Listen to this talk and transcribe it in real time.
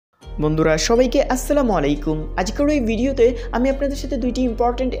বন্ধুরা সবাইকে আসসালামু আলাইকুম। আজকের এই ভিডিওতে আমি আপনাদের সাথে দুইটি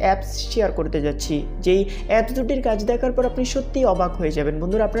ইম্পর্টেন্ট অ্যাপস শেয়ার করতে যাচ্ছি, যেই অ্যাপস দুটির কাজ দেখার পর আপনি সত্যিই অবাক হয়ে যাবেন।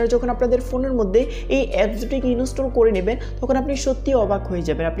 বন্ধুরা, আপনারা যখন আপনাদের ফোনের মধ্যে এই অ্যাপস দুটিকে ইনস্টল করে নেবেন তখন আপনি সত্যিই অবাক হয়ে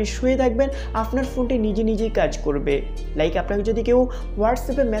যাবেন। আপনি শুয়ে থাকবেন, আপনার ফোনটি নিজেই কাজ করবে। লাইক আপনাকে যদি কেউ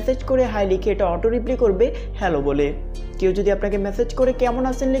হোয়াটসঅ্যাপে মেসেজ করে হাই লিখে, এটা অটো রিপ্লাই করবে হ্যালো বলে। কেউ যদি আপনাকে মেসেজ করে কেমন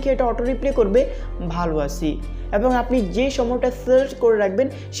আছেন লিখে, এটা অটো রিপ্লাই করবে ভালো আছি। এবং আপনি যে সময়টা সার্চ করে রাখবেন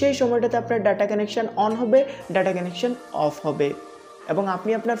সেই সময়টাতে আপনার ডাটা কানেকশান অন হবে, ডাটা কানেকশান অফ হবে, এবং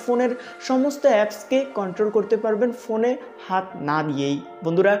আপনি আপনার ফোনের সমস্ত অ্যাপসকে কন্ট্রোল করতে পারবেন ফোনে হাত না দিয়েই।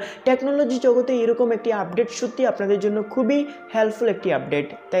 বন্ধুরা, টেকনোলজি জগতে এরকম একটি আপডেট সত্যি আপনাদের জন্য খুবই হেল্পফুল একটি আপডেট।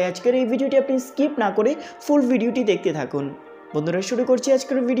 তাই আজকের এই ভিডিওটি আপনি স্কিপ না করে ফুল ভিডিওটি দেখতে থাকুন। বন্ধুরা, শুরু করছি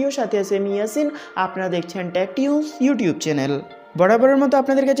আজকের ভিডিও। সাথে আছে আমি ইয়াসিন, আপনারা দেখছেন টেক টিউনস ইউটিউব চ্যানেল। বরাবরের মতো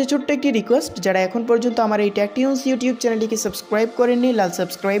আপনাদের কাছে ছোট্ট একটি রিকোয়েস্ট, যারা এখন পর্যন্ত আমার এই টেক টিউনস ইউটিউব চ্যানেলটিকে সাবস্ক্রাইব করেননি, লাল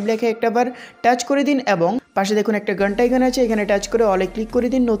সাবস্ক্রাইব লেখা একটাবার টাচ করে দিন এবং পাশে দেখুন একটা ঘন্টা আইকন আছে, এখানে টাচ করে অলে ক্লিক করে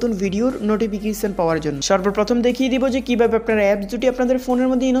দিন নতুন ভিডিওর নোটিফিকেশন পাওয়ার জন্য। সর্বপ্রথম দেখিয়ে দিব যে কিভাবে আপনারা অ্যাপস দুটি আপনাদের ফোনের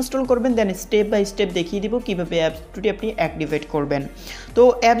মধ্যে ইনস্টল করবেন, দেন স্টেপ বাই স্টেপ দেখিয়ে দিব কিভাবে অ্যাপস দুটি আপনি অ্যাক্টিভেট করবেন। তো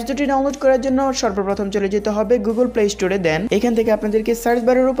অ্যাপস দুটি ডাউনলোড করার জন্য সর্বপ্রথম চলে যেতে হবে গুগল প্লে স্টোরে। দেন এখান থেকে আপনাদেরকে সার্চ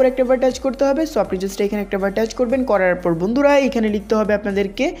বারের উপর একটাবার টাচ করতে হবে। সো আপনি জাস্ট এখানে একটাবার টাচ করবেন, করার পর বন্ধুরা এখানে লিখতে হবে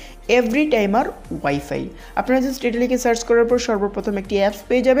আপনাদেরকে এভরি টাইমার ওয়াইফাই। আপনারা জাস্ট এটা লিখে সার্চ করার পর সর্বপ্রথম একটি অ্যাপস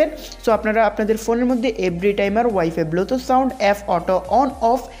পেয়ে যাবেন। সো আপনারা আপনাদের ফোনের মধ্যে every timer wifi Bluetooth sound app auto on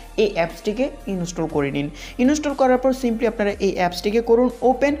of এই অ্যাপসটিকে ইনস্টল করে নিন। ইনস্টল করার পর সিম্পলি আপনারা এই অ্যাপসটিকে করুন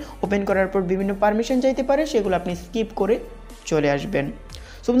ওপেন করার পর বিভিন্ন পারমিশন চাইতে পারে, সেগুলো আপনি স্কিপ করে চলে আসবেন।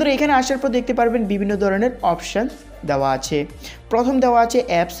 সো বন্ধুরা, এখানে আসার পর দেখতে পারবেন বিভিন্ন ধরনের অপশান দেওয়া আছে। প্রথম দেওয়া আছে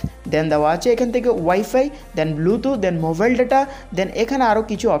অ্যাপস, দেন দেওয়া আছে এখান থেকে ওয়াইফাই, দেন ব্লুটুথ, দেন মোবাইল ডাটা, দেন এখানে আরও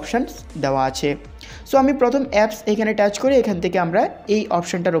কিছু অপশানস দেওয়া আছে। সো আমি প্রথম অ্যাপস এখানে টাচ করে এখান থেকে আমরা এই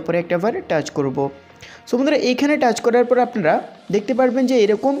অপশানটার উপরে একটাবার টাচ করব। সো বন্ধুরা, এইখানে টাচ করার পর আপনারা দেখতে পারবেন যে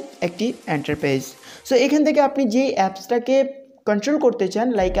এরকম একটি এন্টারপ্রাইজ। সো এখান থেকে আপনি যে অ্যাপসটাকে কন্ট্রোল করতে চান,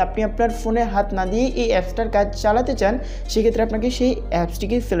 লাইক আপনি আপনার ফোনে হাত না দিয়ে এই অ্যাপসটার কাজ চালাতে চান, সেক্ষেত্রে আপনাকে সেই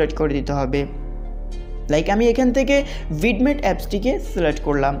অ্যাপসটিকে সিলেক্ট করে দিতে হবে। লাইক আমি এখান থেকে ভিডমেট অ্যাপসটিকে সিলেক্ট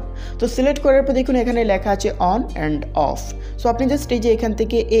করলাম। তো সিলেক্ট করার পর দেখুন এখানে লেখা আছে অন অ্যান্ড অফ। সো আপনি জাস্ট এই যে এখান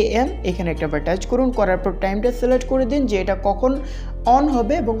থেকে AM এখানে একটাবার টাচ করুন, করার পর টাইমটা সিলেক্ট করে দিন যে এটা কখন অন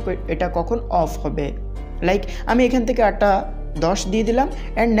হবে এবং এটা কখন অফ হবে। লাইক আমি এখান থেকে 8:10 দিয়ে দিলাম,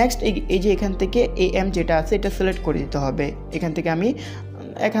 অ্যান্ড নেক্সট এই যে এখান থেকে AM যেটা আছে এটা সিলেক্ট করে দিতে হবে। এখান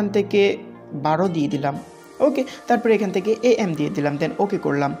থেকে 12 দিয়ে দিলাম, ওকে। তারপরে এখান থেকে AM দিয়ে দিলাম, দেন ওকে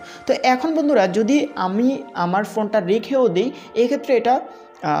করলাম। তো এখন বন্ধুরা, যদি আমি আমার ফোনটা রেখেও দিই, এক্ষেত্রে এটা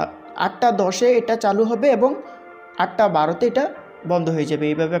 8:10 এটা চালু হবে এবং 8:12 এটা বন্ধ হয়ে যাবে।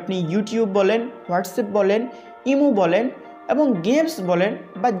 এইভাবে আপনি ইউটিউব বলেন, হোয়াটসঅ্যাপ বলেন, ইমো বলেন এবং গেমস বলেন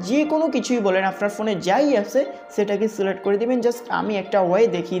বা যে কোনো কিছুই বলেন, আপনার ফোনে যাই আছে সেটাকে সিলেক্ট করে দেবেন। জাস্ট আমি একটা ওয়ে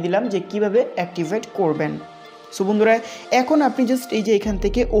দেখিয়ে দিলাম যে কিভাবে অ্যাক্টিভেট করবেন। সো বন্ধুরা, এখন আপনি জাস্ট এই যে এখান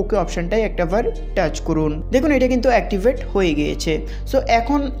থেকে ওকে অপশানটাই একটাবার টাচ করুন। দেখুন এটা কিন্তু অ্যাক্টিভেট হয়ে গিয়েছে। সো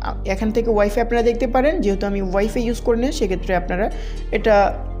এখান থেকে ওয়াইফাই আপনারা দেখতে পারেন, যেহেতু আমি ওয়াইফাই ইউজ করি না সেক্ষেত্রে আপনারা এটা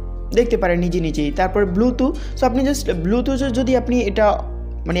দেখতে পারেন নিজেই। তারপর ব্লুটুথ। সো আপনি জাস্ট ব্লুটুথে যদি আপনি এটা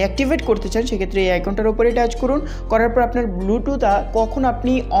অ্যাক্টিভেট করতে চান, সেক্ষেত্রে এই আইকনটার উপরে টাচ করুন। করার পর আপনার ব্লুটুথ কখন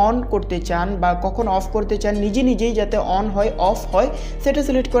আপনি অন করতে চান বা কখন অফ করতে চান, নিজেই যাতে অন হয় অফ হয় সেটা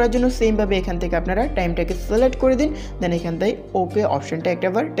সিলেক্ট করার জন্য সেমভাবে এখান থেকে আপনারা টাইমটাকে সিলেক্ট করে দিন, দেন এখান থেকে ওকে অপশানটা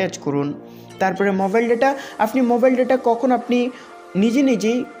একটাবার টাচ করুন। তারপরে মোবাইল ডাটা, আপনি মোবাইল ডাটা কখন আপনি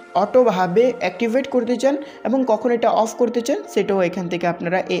নিজেই অটোভাবে অ্যাক্টিভেট করতে চান এবং কখন এটা অফ করতে চান সেটাও এখান থেকে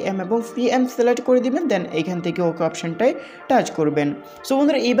আপনারা AM এবং PM সিলেক্ট করে দিবেন, দেন এখান থেকে ওকে অপশানটায় টাচ করবেন। সো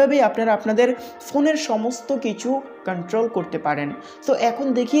বন্ধুরা, এইভাবেই আপনারা আপনাদের ফোনের সমস্ত কিছু কন্ট্রোল করতে পারেন। সো এখন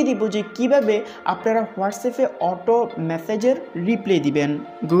দেখিয়ে দিব যে কিভাবে আপনারা হোয়াটসঅ্যাপে অটো মেসেজের রিপ্লাই দিবেন।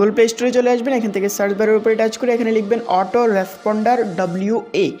 গুগল প্লে স্টোরে চলে আসবেন, এখান থেকে সার্চ বারের উপরে টাচ করে এখানে লিখবেন অটো রেসপন্ডার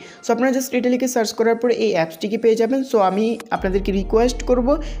WA। সো আপনারা জাস্ট এটা লিখে সার্চ করার পরে এই অ্যাপসটিকে পেয়ে যাবেন। সো আমি আপনাদেরকে রিকোয়েস্ট করব,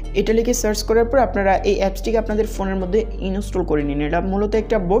 এটা লিখে সার্চ করার পর আপনারা এই অ্যাপসটিকে আপনাদের ফোনের মধ্যে ইনস্টল করে নিন। এটা মূলত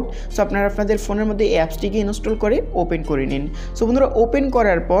একটা বোট। সো আপনারা আপনাদের ফোনের মধ্যে এই অ্যাপসটিকে ইনস্টল করে ওপেন করে নিন। সো বন্ধুরা, ওপেন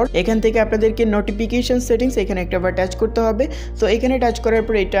করার পর এখান থেকে আপনাদেরকে নোটিফিকেশন সেটিংস এখানে একটাবার টাচ করতে হবে। সো এখানে টাচ করার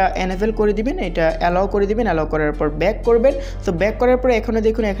পর এটা এনেবল করে দিবেন, এটা অ্যালাউ করে দিবেন। অ্যালাউ করার পর ব্যাক করবেন। সো ব্যাক করার পর এখানে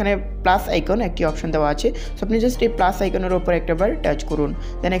দেখুন এখানে প্লাস আইকন একটি অপশন দেওয়া আছে। সো আপনি জাস্ট এই প্লাস আইকনের উপর একটাবার টাচ করুন,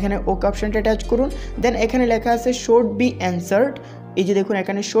 দেন এখানে ওকে অপশনটা টাচ করুন। দেন এখানে লেখা আছে শুড বি অ্যানসার্ড। এই যে দেখুন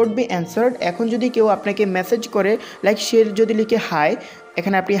এখানে শুড বি অ্যানসার্ড। এখন যদি কেউ আপনাকে মেসেজ করে, লাইক সে যদি লিখে হাই,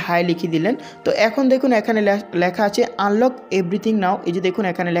 এখানে আপনি হাই লিখে দিলেন। তো এখন দেখুন এখানে লেখা আছে আনলক এভরিথিং নাও। এই যে দেখুন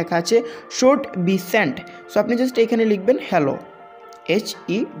এখানে লেখা আছে শুড বি সেন্ট। সো আপনি জাস্ট এখানে লিখবেন হ্যালো।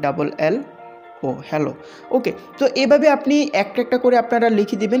 HELLO hello. ওকে, তো এভাবে আপনি একটা একটা করে আপনারা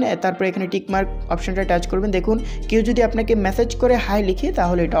লিখে দিবেন, তারপরে এখানে টিকমার্ক অপশনটা টাচ করবেন। দেখুন কেউ যদি আপনাকে মেসেজ করে হাই লিখে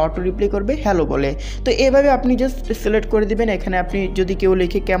তাহলে এটা অটো রিপ্লাই করবে হ্যালো বলে। তো এভাবে আপনি জাস্ট সিলেক্ট করে দিবেন। এখানে আপনি যদি কেউ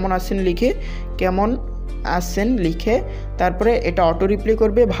লিখে কেমন আছেন লিখে তারপরে এটা অটো রিপ্লাই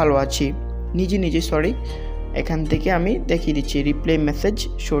করবে ভালো আছি নিজে সরি। এখান থেকে আমি দেখিয়ে দিচ্ছি reply message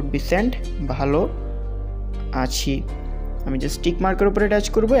should be send ভালো আছি। আমি জাস্ট টিক মার্কের উপরে টাচ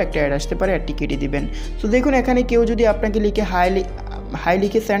করবো, একটা অ্যাড আসতে পারে, অ্যাডটি কেটে দিবেন। তো দেখুন এখানে কেউ যদি আপনাকে লিখে হাই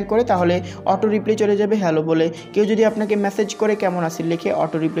লিখে সেন্ড করে তাহলে অটো রিপ্লাই চলে যাবে হ্যালো বলে। কেউ যদি আপনাকে মেসেজ করে কেমন আছেন লিখে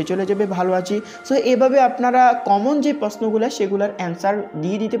অটো রিপ্লাই চলে যাবে ভালো আছি। সো এভাবে আপনারা কমন যে প্রশ্নগুলো সেগুলোর অ্যান্সার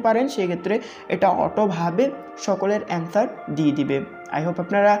দিয়ে দিতে পারেন, সেক্ষেত্রে এটা অটোভাবে সকলের অ্যান্সার দিয়ে দিবে। আই হোপ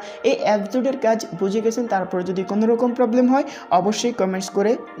আপনারা এই অ্যাপ দুটোর কাজ বুঝে গেছেন। তারপরে যদি কোনো রকম প্রবলেম হয় অবশ্যই কমেন্টস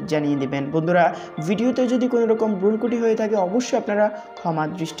করে জানিয়ে দেবেন। বন্ধুরা ভিডিওতে যদি কোনো রকম ভুলকুটি হয়ে থাকে অবশ্যই আপনারা ক্ষমা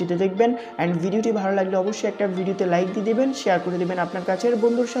দৃষ্টিতে দেখবেন। অ্যান্ড ভিডিওটি ভালো লাগলে অবশ্যই একটা ভিডিওতে লাইক দিয়ে দেবেন, শেয়ার করে দেবেন আপনার কাছের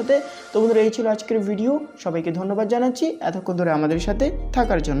বন্ধুর সাথে। তো বন্ধুরা এই ছিল আজকের ভিডিও, সবাইকে ধন্যবাদ জানাচ্ছি এতক্ষণ ধরে আমাদের সাথে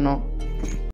থাকার জন্য।